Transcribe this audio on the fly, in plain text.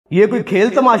یہ کوئی کھیل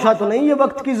تماشا تو نہیں، یہ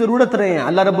وقت کی ضرورت رہے ہیں۔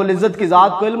 اللہ رب العزت کی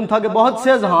ذات کو علم تھا کہ بہت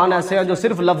سے اذہان ایسے ہیں جو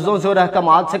صرف لفظوں سے اور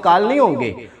احکامات سے قائل نہیں ہوں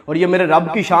گے، اور یہ میرے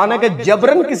رب کی شان ہے کہ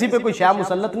جبرن کسی پہ کوئی شے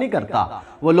مسلط نہیں کرتا،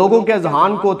 وہ لوگوں کے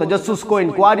اذہان کو، تجسس کو،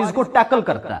 انکوائریز کو ٹیکل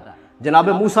کرتا ہے۔ جناب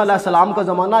موسیٰ علیہ السلام کا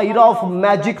زمانہ ایرا آف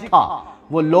میجک تھا،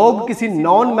 وہ لوگ کسی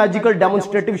نان میجیکل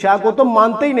ڈیمونسٹریٹو شے کو تو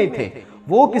مانتے ہی نہیں تھے،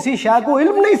 وہ کسی شے کو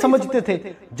علم نہیں سمجھتے تھے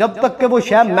جب تک کہ وہ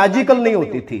شے میجیکل نہیں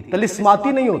ہوتی تھی،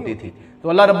 طلسماتی نہیں ہوتی تھی۔ تو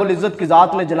اللہ رب العزت کی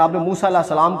ذات نے جناب موسیٰ علیہ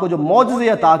السلام کو جو معجزے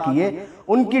عطا کیے،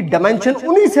 ان کی ڈیمنشن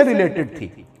انہی سے ریلیٹڈ تھی۔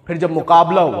 پھر جب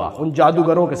مقابلہ ہوا ان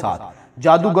جادوگروں کے ساتھ،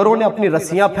 جادوگروں نے اپنی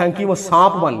رسیاں پھینکی، وہ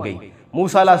سانپ بن گئی۔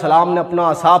 موسیٰ علیہ السلام نے اپنا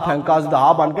عصا پھینکا،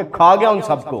 اژدہا بن کے کھا گیا ان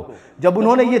سب کو۔ جب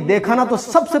انہوں نے یہ دیکھا نا، تو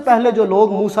سب سے پہلے جو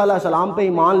لوگ موسیٰ علیہ السلام پہ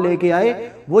ایمان لے کے آئے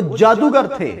وہ جادوگر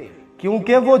تھے،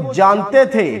 کیونکہ وہ جانتے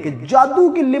تھے کہ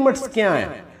جادو کی لیمٹس کیا ہیں،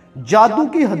 جادو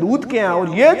کی حدود کیا ہیں، اور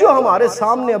یہ جو ہمارے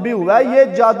سامنے ابھی ہوا ہے یہ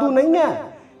جادو نہیں ہے،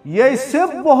 یہ اس سے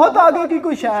بہت آگے کی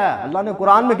کوئی شے ہے۔ اللہ نے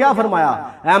قرآن میں کیا فرمایا؟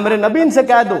 اے میرے نبی ان سے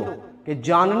کہہ دو کہ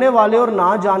جاننے والے اور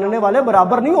نہ جاننے والے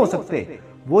برابر نہیں ہو سکتے۔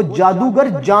 وہ جادوگر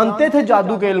جانتے تھے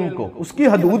جادو کے علم کو، اس کی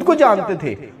حدود کو جانتے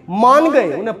تھے، مان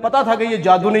گئے، انہیں پتا تھا کہ یہ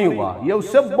جادو نہیں ہوا، یہ اس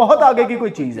سے بہت آگے کی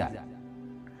کوئی چیز ہے۔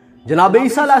 جناب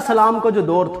عیسیٰ علیہ السلام کا جو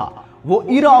دور تھا وہ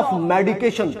ایرا آف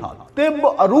میڈیکیشن تھا، طب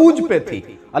عروج پہ تھی۔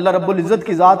 اللہ رب العزت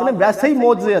کی ذات نے ویسے ہی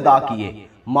معجزے ادا کیے،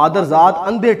 مادر ذات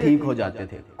اندھے ٹھیک ہو جاتے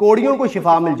تھے، کوڑیوں کو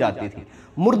شفا مل جاتی تھی،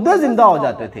 مردے زندہ ہو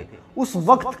جاتے تھے۔ اس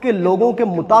وقت کے لوگوں کے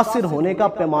متاثر ہونے کا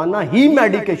پیمانہ ہی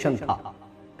میڈیکیشن تھا۔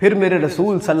 پھر میرے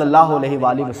رسول صلی اللہ علیہ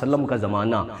وآلہ وسلم کا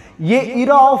زمانہ، یہ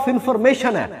ایرا آف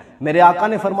انفارمیشن ہے۔ میرے آقا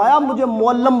نے فرمایا مجھے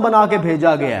معلم بنا کے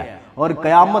بھیجا گیا ہے، اور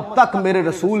قیامت تک میرے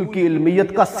رسول کی علمیت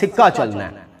کا سکہ چلنا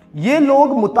ہے۔ یہ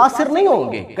لوگ متاثر نہیں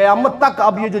ہوں گے قیامت تک۔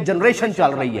 اب یہ جو جنریشن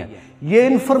چل رہی ہے یہ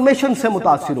انفارمیشن سے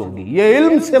متاثر ہوگی، یہ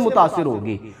علم سے متاثر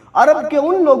ہوگی۔ عرب کے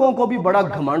ان لوگوں کو بھی بڑا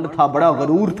گھمنڈ تھا، بڑا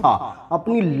غرور تھا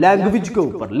اپنی لینگویج کے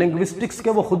اوپر، لنگوسٹکس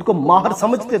کے وہ خود کو ماہر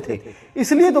سمجھتے تھے،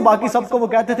 اس لیے تو باقی سب کو وہ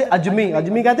کہتے تھے اجمی،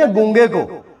 اجمی کہتے ہیں گونگے کو،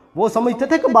 وہ سمجھتے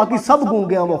تھے کہ باقی سب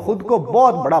گونگے ہیں، وہ خود کو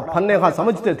بہت بڑا فن خواہ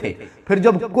سمجھتے تھے۔ پھر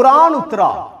جب قرآن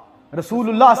اترا، رسول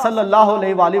اللہ صلی اللہ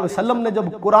علیہ وآلہ وسلم نے جب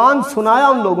قرآن سنایا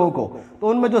ان لوگوں کو، تو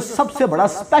ان میں جو سب سے بڑا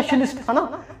اسپیشلسٹ تھا نا،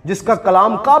 جس کا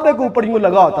کلام کعبے کے اوپر یوں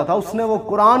لگا ہوتا تھا، اس نے وہ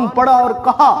قرآن پڑھا اور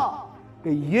کہا کہ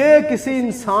یہ کسی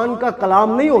انسان کا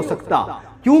کلام نہیں ہو سکتا،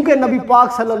 کیونکہ نبی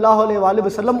پاک صلی اللہ علیہ وآلہ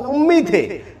وسلم امی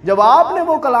تھے۔ جب آپ نے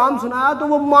وہ کلام سنایا تو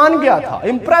وہ مان گیا تھا،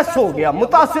 امپریس ہو گیا،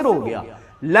 متاثر ہو گیا،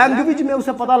 لینگویج میں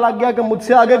اسے پتہ لگ گیا کہ مجھ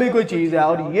سے آگے بھی کوئی چیز ہے،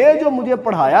 اور یہ جو مجھے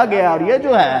پڑھایا گیا اور یہ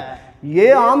جو ہے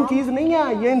یہ عام چیز نہیں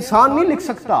ہے، یہ انسان نہیں لکھ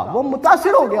سکتا۔ وہ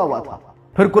متاثر ہو گیا ہوا تھا۔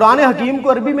 پھر قرآن حکیم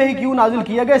کو عربی میں ہی کیوں نازل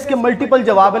کیا گیا؟ اس کے ملٹیپل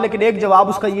جواب ہے، لیکن ایک جواب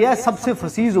اس کا یہ ہے سب سے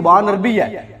فصیح زبان عربی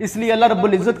ہے، اس لیے اللہ رب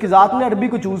العزت کی ذات نے عربی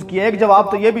کو چوز کیا۔ ایک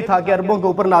جواب تو یہ بھی تھا کہ عربوں کے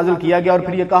اوپر نازل کیا گیا، اور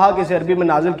پھر یہ کہا کہ اسے عربی میں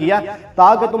نازل کیا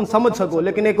تاکہ تم سمجھ سکو۔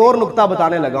 لیکن ایک اور نقطہ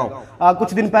بتانے لگا ہوں،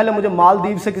 کچھ دن پہلے مجھے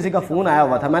مالدیو سے کسی کا فون آیا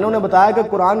ہوا تھا، میں نے انہیں بتایا کہ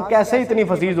قرآن کیسے اتنی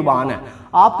فصیح زبان ہے۔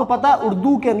 آپ کو پتا ہے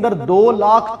اردو کے اندر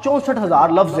 2,64,000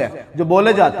 لفظ ہیں جو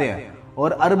بولے جاتے ہیں،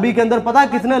 اور عربی کے اندر پتا ہے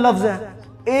کتنے لفظ ہیں؟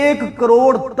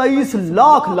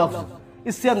 1,23,00,000 لفظ۔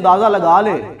 اس سے اندازہ لگا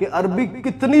لے کہ عربی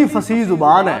کتنی فصیح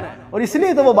زبان ہے، اور اس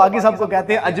لیے تو وہ باقی سب کو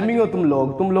کہتے ہیں اجمی ہو تم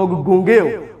لوگ گونگے ہو۔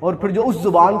 اور پھر جو اس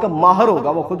زبان کا ماہر ہوگا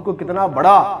وہ خود کو کتنا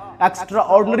بڑا ایکسٹرا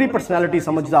آرڈنری پرسنالٹی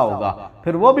سمجھتا ہوگا،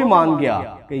 پھر وہ بھی مان گیا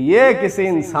کہ یہ کسی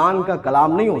انسان کا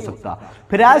کلام نہیں ہو سکتا۔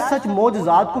 پھر ایز سچ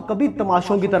معجزات کو کبھی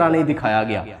تماشوں کی طرح نہیں دکھایا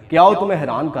گیا کہ آؤ تمہیں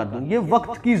حیران کر دوں، یہ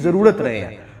وقت کی ضرورت رہے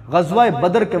ہیں۔ غزوہ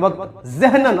بدر کے وقت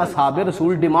ذہناً اصحاب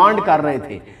رسول ڈیمانڈ کر رہے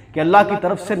تھے کہ اللہ کی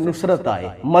طرف سے نصرت آئے،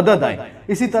 مدد آئے۔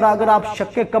 اسی طرح اگر آپ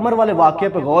شق قمر والے واقعے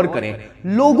پہ غور کریں،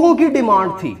 لوگوں کی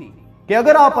ڈیمانڈ تھی کہ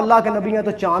اگر آپ اللہ کے نبی ہیں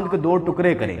تو چاند کے 2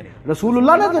 ٹکڑے کریں۔ رسول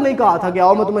اللہ نے تو نہیں کہا تھا کہ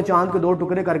آؤ میں تمہیں چاند کے 2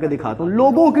 ٹکڑے کر کے دکھاتا ہوں،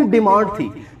 لوگوں کی ڈیمانڈ تھی۔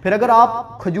 پھر اگر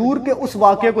آپ کھجور کے اس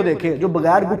واقعے کو دیکھیں جو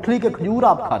بغیر گٹھلی کے کھجور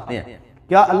آپ کھاتے ہیں،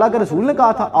 کیا اللہ کے رسول نے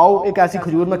کہا تھا آؤ ایک ایسی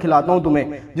کھجور میں کھلاتا ہوں تمہیں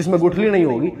جس میں گٹھلی نہیں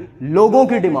ہوگی؟ لوگوں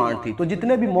کی ڈیمانڈ تھی۔ تو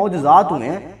جتنے بھی معجزات ہوئے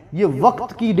ہیں یہ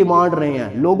وقت کی ڈیمانڈ رہے ہیں،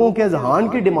 لوگوں کے اذہان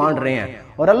کی ڈیمانڈ رہے ہیں،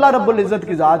 اور اللہ رب العزت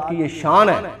کی ذات کی یہ شان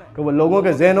ہے کہ وہ لوگوں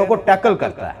کے ذہنوں کو ٹیکل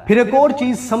کرتا ہے۔ پھر ایک اور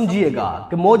چیز سمجھیے گا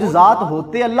کہ معجزات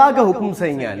ہوتے اللہ کے حکم سے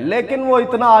ہی ہیں، لیکن وہ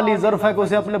اتنا عالی ظرف ہے کہ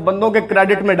اسے اپنے بندوں کے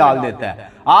کریڈٹ میں ڈال دیتا ہے۔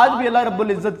 آج بھی اللہ رب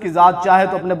العزت کی ذات چاہے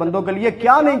تو اپنے بندوں کے لیے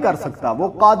کیا نہیں کر سکتا، وہ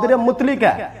قادر مطلق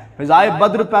ہے۔ فضائے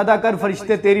بدر پیدا کر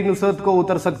فرشتے تیری نصرت کو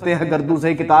اتر سکتے ہیں گردوں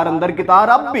سے کتار اندر کتار۔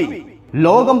 اب بھی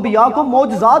لوگ انبیاء کو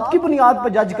معجزات کی بنیاد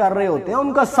پر جج کر رہے ہوتے ہیں،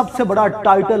 ان کا سب سے بڑا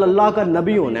ٹائٹل اللہ کا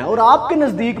نبی ہونا ہے، اور آپ کے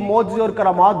نزدیک معجزے اور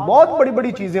کرامات بہت بڑی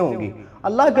بڑی چیزیں ہوں گی۔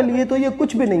 اللہ کے لیے تو یہ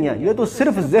کچھ بھی نہیں ہے، یہ تو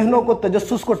صرف ذہنوں کو،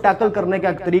 تجسس کو ٹیکل کرنے کا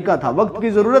ایک طریقہ تھا، وقت کی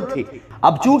ضرورت تھی۔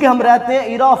 اب چونکہ ہم رہتے ہیں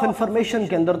ایرا آف انفارمیشن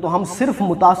کے اندر، تو ہم صرف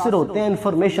متاثر ہوتے ہیں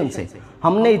انفارمیشن سے۔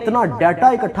 ہم نے اتنا ڈیٹا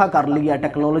اکٹھا کر لیا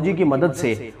ٹیکنالوجی کی مدد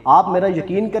سے، آپ میرا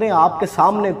یقین کریں، آپ کے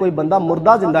سامنے کوئی بندہ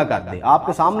مردہ زندہ کر دے، آپ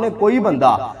کے سامنے کوئی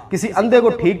بندہ کسی اندھے کو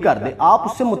ٹھیک کر دے، آپ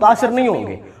اس سے متاثر نہیں ہوں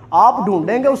گے۔ آپ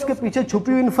ڈھونڈیں گے اس کے پیچھے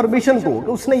چھپی ہوئی انفارمیشن کو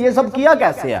کہ اس نے یہ سب کیا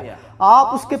کیسے ہے،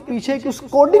 آپ اس کے پیچھے کی اس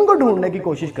کوڈنگ کو ڈھونڈنے کی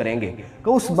کوشش کریں گے کہ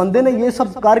اس بندے نے یہ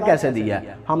سب کر کیسے دیا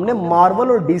ہے۔ ہم نے مارول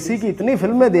اور ڈی سی کی اتنی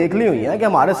فلمیں دیکھ لی ہوئی ہیں کہ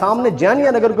ہمارے سامنے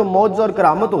جینین اگر کوئی معجزہ اور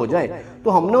کرامت ہو جائے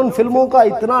تو ہم نے ان فلموں کا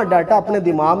اتنا ڈیٹا اپنے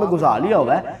دماغ میں گزار لیا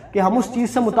ہوا ہے کہ ہم اس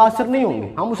چیز سے متاثر نہیں ہوں گے،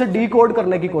 ہم اسے ڈی کوڈ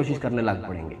کرنے کی کوشش کرنے لگ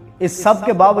پڑیں گے۔ اس سب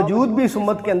کے باوجود بھی اس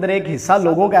امت کے اندر ایک حصہ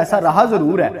لوگوں کا ایسا رہا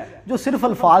ضرور ہے جو صرف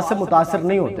الفاظ سے متاثر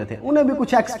نہیں ہوتے تھے، انہیں بھی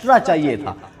کچھ ایکسٹرا چاہیے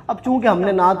تھا۔ اب چونکہ ہم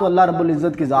نے نہ تو اللہ رب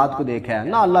العزت کی ذات کو دیکھا ہے،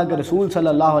 نہ اللہ کے رسول صلی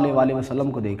اللہ علیہ وآلہ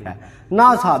وسلم کو دیکھا ہے، نہ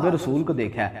اصحاب رسول کو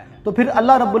دیکھا ہے، تو پھر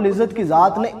اللہ رب العزت کی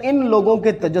ذات نے ان لوگوں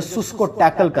کے تجسس کو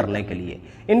ٹیکل کرنے کے لیے،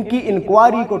 ان کی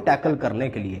انکوائری کو ٹیکل کرنے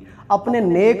کے لیے اپنے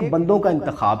نیک بندوں کا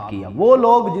انتخاب کیا۔ وہ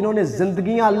لوگ جنہوں نے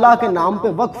زندگیاں اللہ کے نام پہ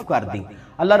وقف کر دیں،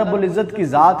 اللہ رب العزت کی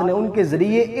ذات نے ان کے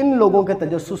ذریعے ان لوگوں کے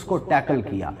تجسس کو ٹیکل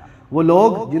کیا۔ وہ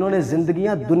لوگ جنہوں نے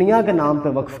زندگیاں دنیا کے نام پہ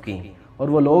وقف کی اور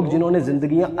وہ لوگ جنہوں نے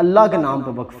زندگیاں اللہ کے نام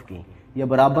پہ وقف کی، یہ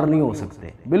برابر نہیں ہو سکتے۔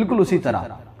 بالکل اسی طرح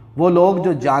وہ لوگ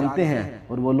جو جانتے ہیں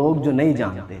اور وہ لوگ جو نہیں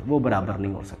جانتے وہ برابر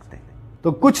نہیں ہو سکتے۔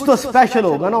 تو کچھ تو اسپیشل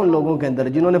ہوگا نا ان لوگوں کے اندر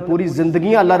جنہوں نے پوری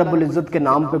زندگیاں اللہ رب العزت کے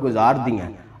نام پہ گزار دی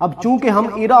ہیں۔ اب چونکہ ہم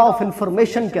ایرا آف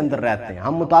انفارمیشن کے اندر رہتے ہیں،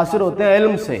 ہم متاثر ہوتے ہیں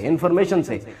علم سے، انفارمیشن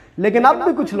سے، لیکن اب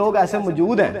بھی کچھ لوگ ایسے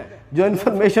موجود ہیں جو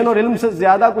انفارمیشن اور علم سے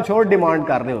زیادہ کچھ اور ڈیمانڈ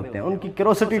کر رہے ہوتے ہیں، ان کی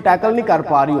کیوریوسٹی ٹیکل نہیں کر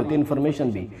پا رہی ہوتی انفارمیشن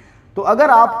بھی۔ تو اگر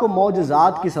آپ کو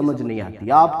معجزات کی سمجھ نہیں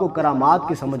آتی، آپ کو کرامات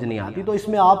کی سمجھ نہیں آتی، تو اس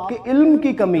میں آپ کے علم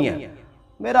کی کمی ہے۔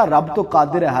 میرا رب تو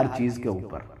قادر ہے ہر چیز کے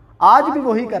اوپر، آج بھی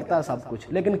وہی کرتا ہے سب کچھ،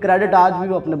 لیکن کریڈٹ آج بھی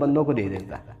وہ اپنے بندوں کو دے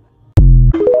دیتا ہے۔